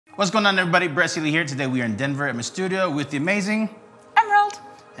What's going on, everybody? Brett Seeley here. Today we are in Denver at my studio with the amazing Emerald.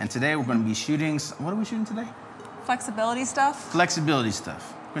 And today we're going to be shooting, what are we shooting today? Flexibility stuff. Flexibility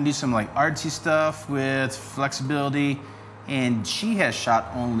stuff. We're going to do some like artsy stuff with flexibility. And she has shot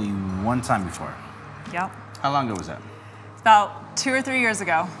only one time before. Yep. How long ago was that? About 2 or 3 years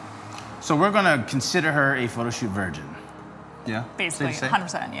ago. So we're going to consider her a photo shoot virgin. Yeah? Basically,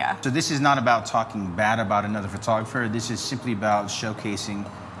 100%, yeah. So this is not about talking bad about another photographer. This is simply about showcasing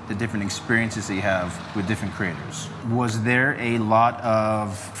the different experiences that you have with different creators. Was there a lot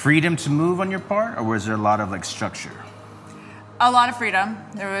of freedom to move on your part, or was there a lot of like structure? A lot of freedom.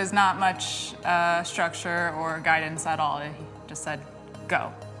 There was not much structure or guidance at all. He just said,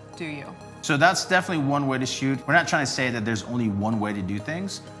 go, do you. So that's definitely one way to shoot. We're not trying to say that there's only one way to do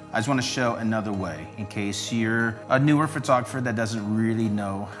things. I just want to show another way in case you're a newer photographer that doesn't really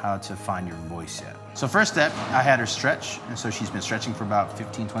know how to find your voice yet. So first step, I had her stretch, and so she's been stretching for about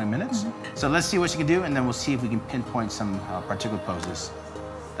 15, 20 minutes. So let's see what she can do, and then we'll see if we can pinpoint some particular poses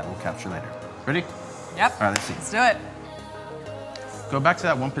that we'll capture later. Ready? Yep. All right, let's see. Let's do it. Go back to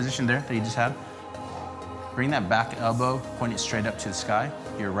that one position there that you just had. Bring that back elbow, point it straight up to the sky,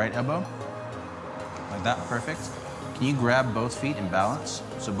 your right elbow. Like that, perfect. Can you grab both feet and balance?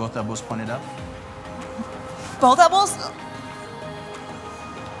 So both elbows pointed up. Both elbows?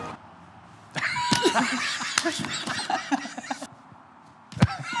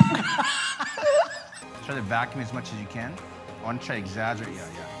 Try to vacuum as much as you can. I want to try to exaggerate, yeah,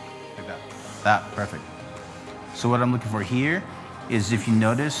 like that. That, perfect. So what I'm looking for here is if you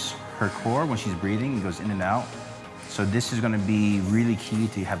notice her core when she's breathing, it goes in and out. So this is going to be really key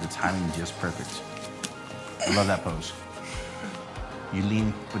to have the timing just perfect. I love that pose. You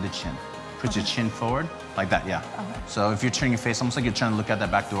lean with the chin. Put your chin forward, like that, yeah. So if you're turning your face, almost like you're trying to look out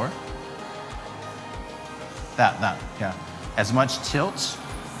that back door. That, yeah. As much tilt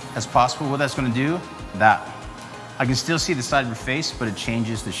as possible. What that's gonna do, that. I can still see the side of your face, but it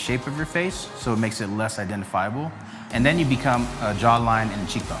changes the shape of your face, so it makes it less identifiable. And then you become a jawline and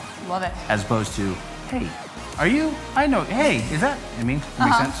a cheekbone. Love it. As opposed to, hey, are you? I know, hey, is that? I mean, it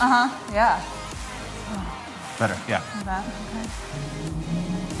makes sense? Yeah. Better, yeah. Like that, okay.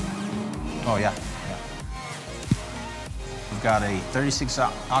 Oh, yeah. We've got a 36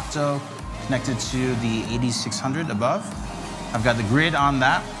 octo connected to the 8600 above. I've got the grid on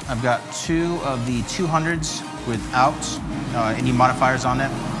that. I've got 2 of the 200s without any modifiers on it,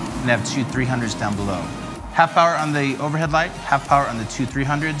 and I have 2 300s down below. Half power on the overhead light, half power on the 2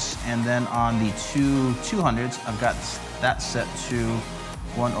 300s, and then on the 2 200s, I've got that set to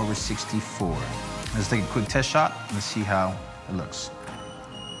 1/64. Let's take a quick test shot. Let's see how it looks.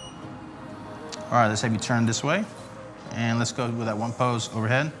 All right, let's have you turn this way. And let's go with that one pose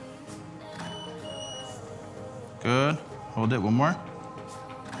overhead. Good, hold it, one more.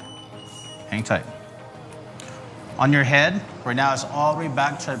 Hang tight. On your head, right now it's all the way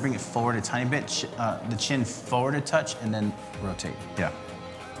back. Try to bring it forward a tiny bit. The chin forward a touch and then rotate, yeah.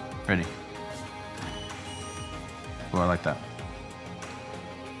 Ready? Oh, I like that.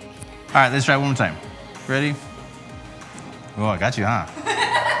 All right, let's try it one more time. Ready? Oh, I got you, huh?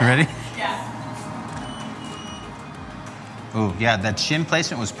 You ready? Yeah. Oh, yeah, that chin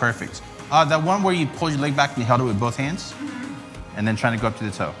placement was perfect. That one where you pulled your leg back and you held it with both hands, and then trying to go up to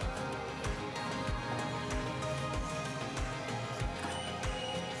the toe.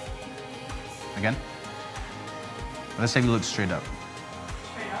 Again? Let's say you look straight up.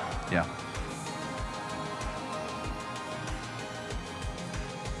 Straight up? Yeah.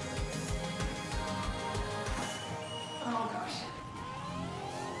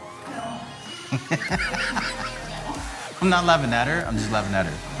 I'm not laughing at her, I'm just laughing at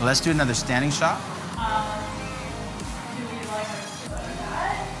her. Well, let's do another standing shot. Do we like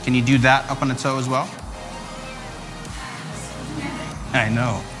that? Can you do that up on the toe as well? I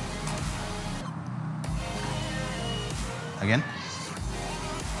know. Again.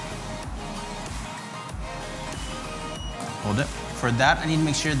 Hold it. For that, I need to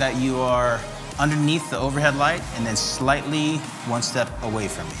make sure that you are underneath the overhead light and then slightly one step away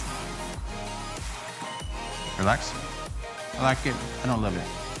from me. Relax. I like it. I don't love it.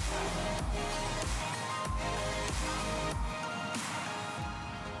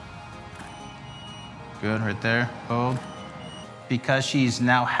 Good, right there. Hold. Because she's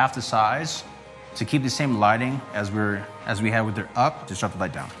now half the size, to keep the same lighting as we had with her up, just drop the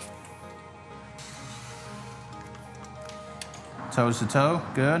light down. Toes to toe,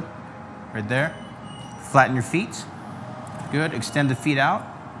 good. Right there. Flatten your feet. Good, extend the feet out.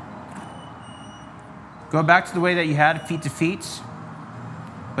 Go back to the way that you had, feet to feet,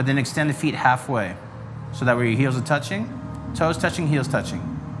 but then extend the feet halfway. So that way your heels are touching, toes touching, heels touching.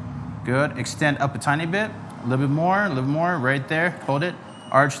 Good. Extend up a tiny bit. A little bit more, right there. Hold it.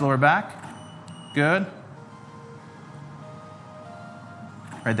 Arch lower back. Good.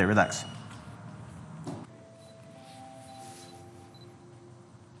 Right there, relax.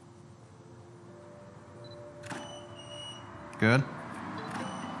 Good.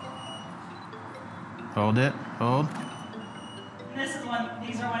 Hold it, hold. These are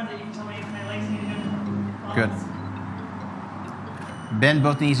ones that you can tell me if my legs need to go. Good. Bend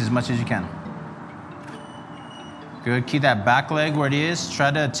both knees as much as you can. Good, keep that back leg where it is. Try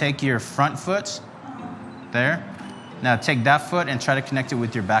to take your front foot, there. Now take that foot and try to connect it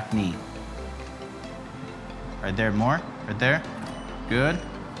with your back knee. Right there, more, right there. Good.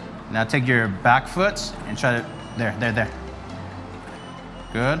 Now take your back foot and try to, there.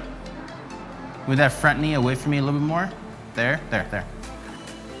 Good. Move that front knee away from me a little bit more. There.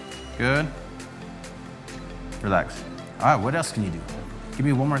 Good. Relax. All right, what else can you do? Give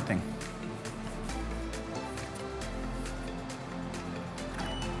me one more thing.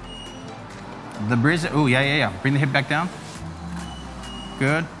 The bridge, oh, yeah. Bring the hip back down.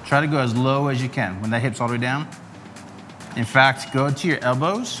 Good. Try to go as low as you can when that hip's all the way down. In fact, go to your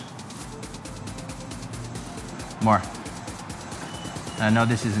elbows. More. I know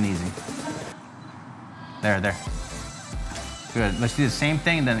this isn't easy. There. Good. Let's do the same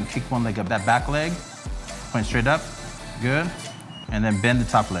thing, then kick one leg up. That back leg, point straight up. Good. And then bend the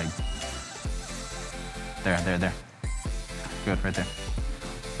top leg. There. Good, right there.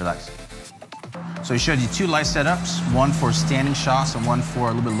 Relax. So we showed you 2 light setups, one for standing shots and one for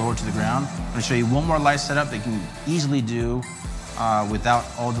a little bit lower to the ground. I'm gonna show you one more light setup that you can easily do without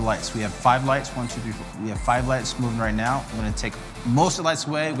all the lights. We have 5 lights, 1, 2, 3, 4. We have 5 lights moving right now. I'm gonna take most of the lights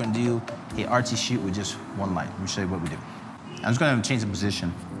away. We're gonna do a artsy shoot with just 1 light. Let me show you what we do. I'm just gonna change the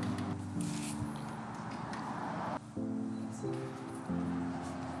position.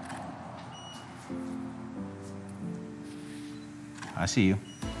 I see you.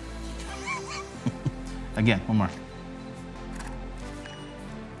 Again, one more.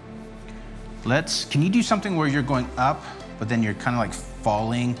 Can you do something where you're going up, but then you're kind of like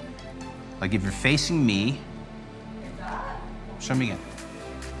falling? Like if you're facing me. Show me again.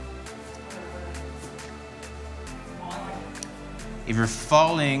 If you're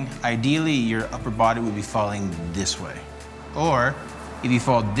falling, ideally your upper body would be falling this way. Or if you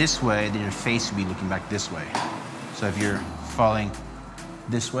fall this way, then your face would be looking back this way. So if you're falling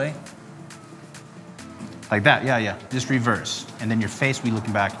this way, like that, yeah. Just reverse. And then your face will be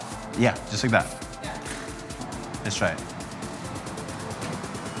looking back. Yeah, just like that. Let's try it.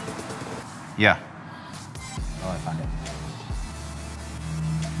 Yeah. Oh, I found it.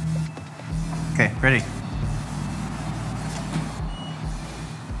 Okay, ready?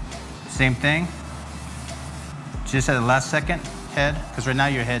 Same thing. Just at the last second, head, because right now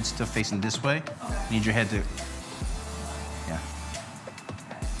your head's still facing this way. Okay. You need your head to, yeah.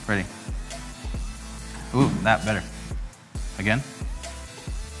 Ready? Ooh, that better. Again.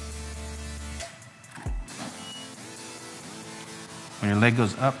 When your leg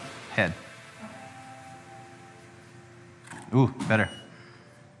goes up, head. Ooh, better.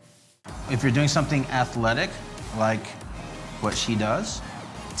 If you're doing something athletic, like what she does,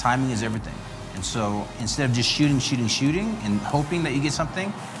 timing is everything. And so instead of just shooting and hoping that you get something,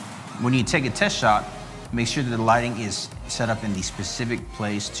 when you take a test shot, make sure that the lighting is set up in the specific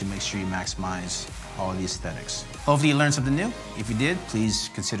place to make sure you maximize all the aesthetics. Hopefully you learned something new. If you did, please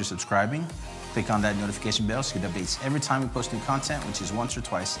consider subscribing. Click on that notification bell so you get updates every time we post new content, which is once or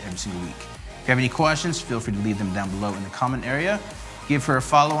twice every single week. If you have any questions, feel free to leave them down below in the comment area. Give her a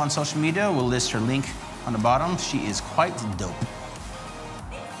follow on social media. We'll list her link on the bottom. She is quite dope.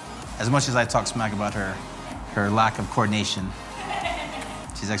 As much as I talk smack about her lack of coordination,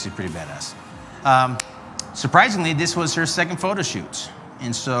 she's actually pretty badass. Surprisingly, this was her second photo shoot.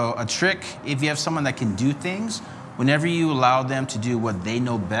 And so a trick, if you have someone that can do things, whenever you allow them to do what they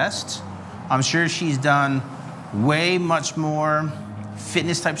know best, I'm sure she's done way much more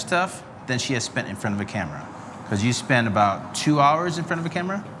fitness type stuff than she has spent in front of a camera. Because you spend about 2 hours in front of a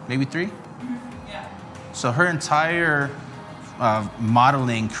camera, maybe 3? Yeah. So her entire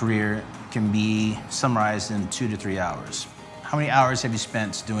modeling career can be summarized in 2 to 3 hours. How many hours have you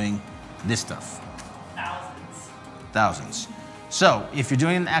spent doing this stuff? Thousands. So if you're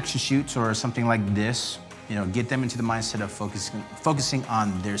doing action shoots or something like this, get them into the mindset of focusing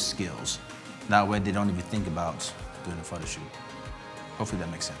on their skills. That way they don't even think about doing a photo shoot. Hopefully that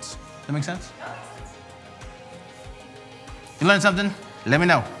makes sense. Does that make sense? If you learned something, let me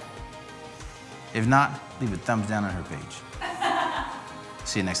know. If not, leave a thumbs down on her page.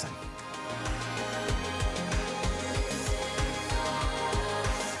 See you next time.